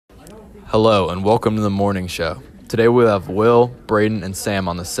Hello and welcome to the morning show. Today we have Will, Braeden, and Sam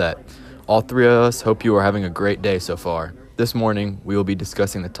on the set. All three of us hope you are having a great day so far. This morning we will be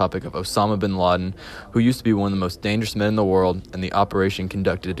discussing the topic of Osama bin Laden, who used to be one of the most dangerous men in the world, and the operation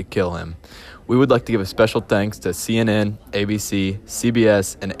conducted to kill him. We would like to give a special thanks to CNN, ABC,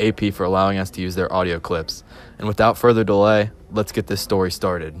 CBS, and AP for allowing us to use their audio clips. And without further delay, let's get this story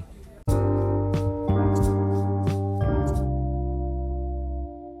started.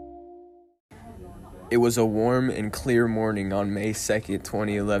 It was a warm and clear morning on May 2nd,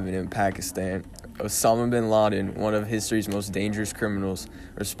 2011 in Pakistan. Osama bin Laden, one of history's most dangerous criminals,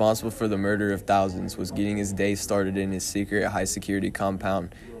 responsible for the murder of thousands, was getting his day started in his secret high-security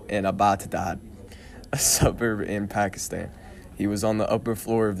compound in Abbottabad, a suburb in Pakistan. He was on the upper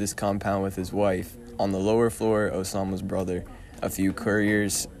floor of this compound with his wife. On the lower floor, Osama's brother, a few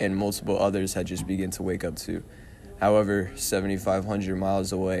couriers, and multiple others had just begun to wake up too. However, 7,500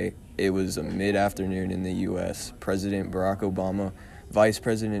 miles away, it was a mid-afternoon in the U.S. President Barack Obama, Vice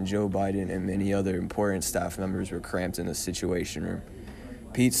President Joe Biden, and many other important staff members were cramped in the Situation Room.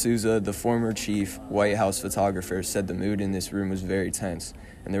 Pete Souza, the former chief White House photographer, said the mood in this room was very tense,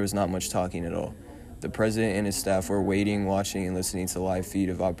 and there was not much talking at all. The president and his staff were waiting, watching, and listening to the live feed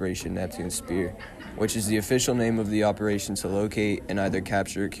of Operation Neptune Spear, which is the official name of the operation to locate and either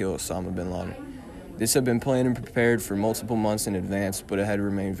capture or kill Osama bin Laden. This had been planned and prepared for multiple months in advance, but it had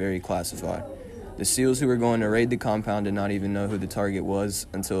remained very classified. The SEALs who were going to raid the compound did not even know who the target was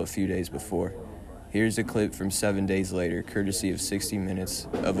until a few days before. Here's a clip from 7 days later, courtesy of 60 Minutes,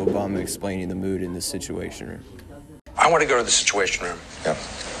 of Obama explaining the mood in the Situation Room. I want to go to the Situation Room. Yeah.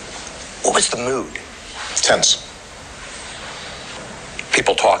 What was the mood? Tense.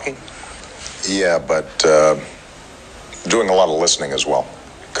 People talking? Yeah, but doing a lot of listening as well.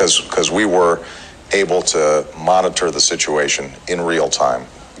 Because we were able to monitor the situation in real time,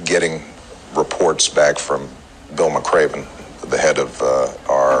 getting reports back from Bill McCraven, the head of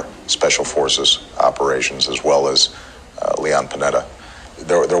our Special Forces operations, as well as Leon Panetta.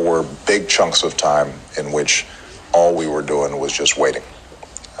 There were big chunks of time in which all we were doing was just waiting.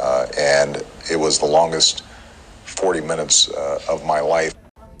 And it was the longest 40 minutes of my life.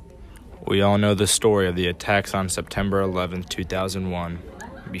 We all know the story of the attacks on September 11, 2001.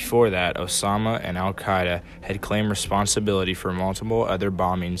 Before that, Osama and al-Qaeda had claimed responsibility for multiple other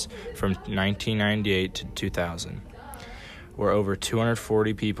bombings from 1998 to 2000, where over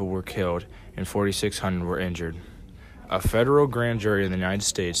 240 people were killed and 4,600 were injured. A federal grand jury in the United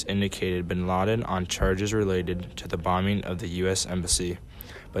States indicated bin Laden on charges related to the bombing of the U.S. Embassy,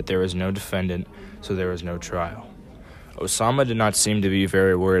 but there was no defendant, so there was no trial. Osama did not seem to be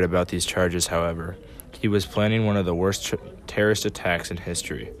very worried about these charges, however. He was planning one of the worst terrorist attacks in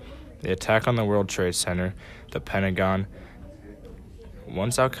history. The attack on the World Trade Center, the Pentagon.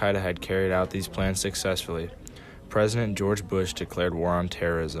 Once al-Qaeda had carried out these plans successfully, President George Bush declared war on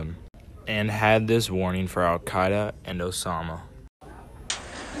terrorism and had this warning for al-Qaeda and Osama.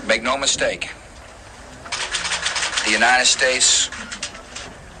 Make no mistake, the United States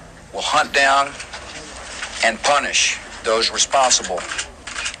will hunt down and punish those responsible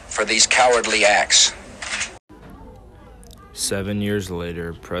for these cowardly acts. 7 years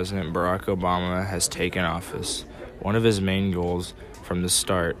later, President Barack Obama has taken office. One of his main goals from the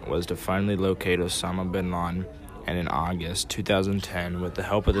start was to finally locate Osama bin Laden, and in August 2010, with the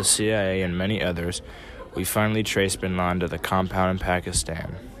help of the CIA and many others, we finally traced bin Laden to the compound in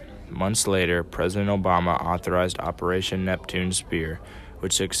Pakistan. Months later, President Obama authorized Operation Neptune Spear,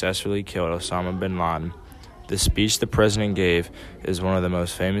 which successfully killed Osama bin Laden. The speech the president gave is one of the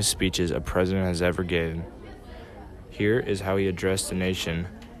most famous speeches a president has ever given. Here is how he addressed the nation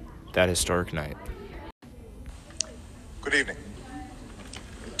that historic night. Good evening.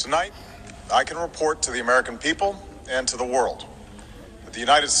 Tonight, I can report to the American people and to the world that the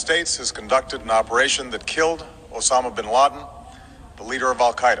United States has conducted an operation that killed Osama bin Laden, the leader of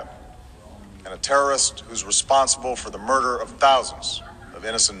al-Qaeda, and a terrorist who's responsible for the murder of thousands of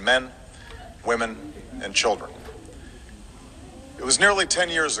innocent men, women, and children. It was nearly 10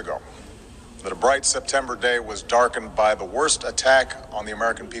 years ago that a bright September day was darkened by the worst attack on the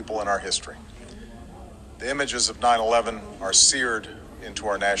American people in our history. The images of 9/11 are seared into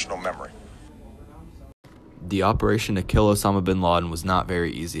our national memory. The operation to kill Osama bin Laden was not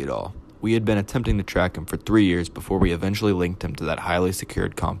very easy at all. We had been attempting to track him for 3 years before we eventually linked him to that highly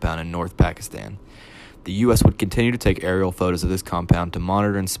secured compound in North Pakistan. The U.S. would continue to take aerial photos of this compound to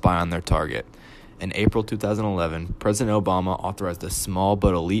monitor and spy on their target. In April 2011, President Obama authorized a small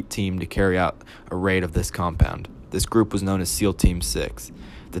but elite team to carry out a raid of this compound. This group was known as SEAL Team 6.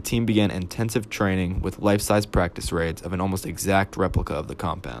 The team began intensive training with life-size practice raids of an almost exact replica of the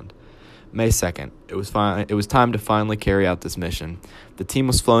compound. May 2nd. It was time to finally carry out this mission. The team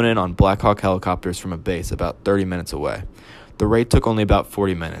was flown in on Black Hawk helicopters from a base about 30 minutes away. The raid took only about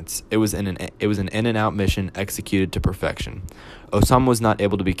 40 minutes. It was an in-and-out mission executed to perfection. Osama was not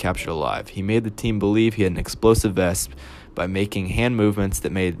able to be captured alive. He made the team believe he had an explosive vest by making hand movements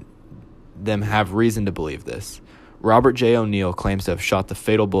that made them have reason to believe this. Robert J. O'Neill claims to have shot the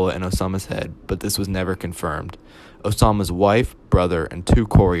fatal bullet in Osama's head, but this was never confirmed. Osama's wife, brother, and 2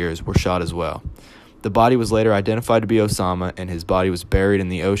 couriers were shot as well. The body was later identified to be Osama, and his body was buried in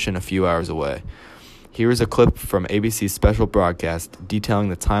the ocean a few hours away. Here is a clip from ABC's special broadcast detailing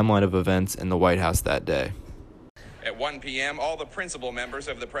the timeline of events in the White House that day. At 1 p.m., all the principal members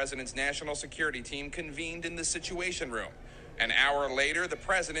of the president's national security team convened in the Situation Room. An hour later, the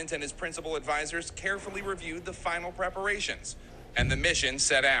president and his principal advisors carefully reviewed the final preparations, and the mission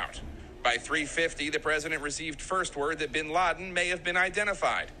set out. By 3:50, the president received first word that bin Laden may have been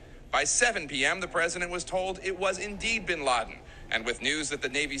identified. By 7 p.m., the president was told it was indeed bin Laden. And with news that the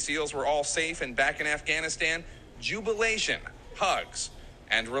Navy SEALs were all safe and back in Afghanistan, jubilation, hugs,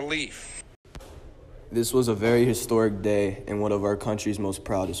 and relief. This was a very historic day and one of our country's most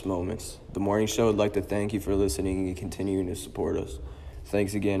proudest moments. The Morning Show would like to thank you for listening and continuing to support us.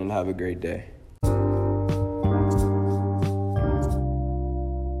 Thanks again and have a great day.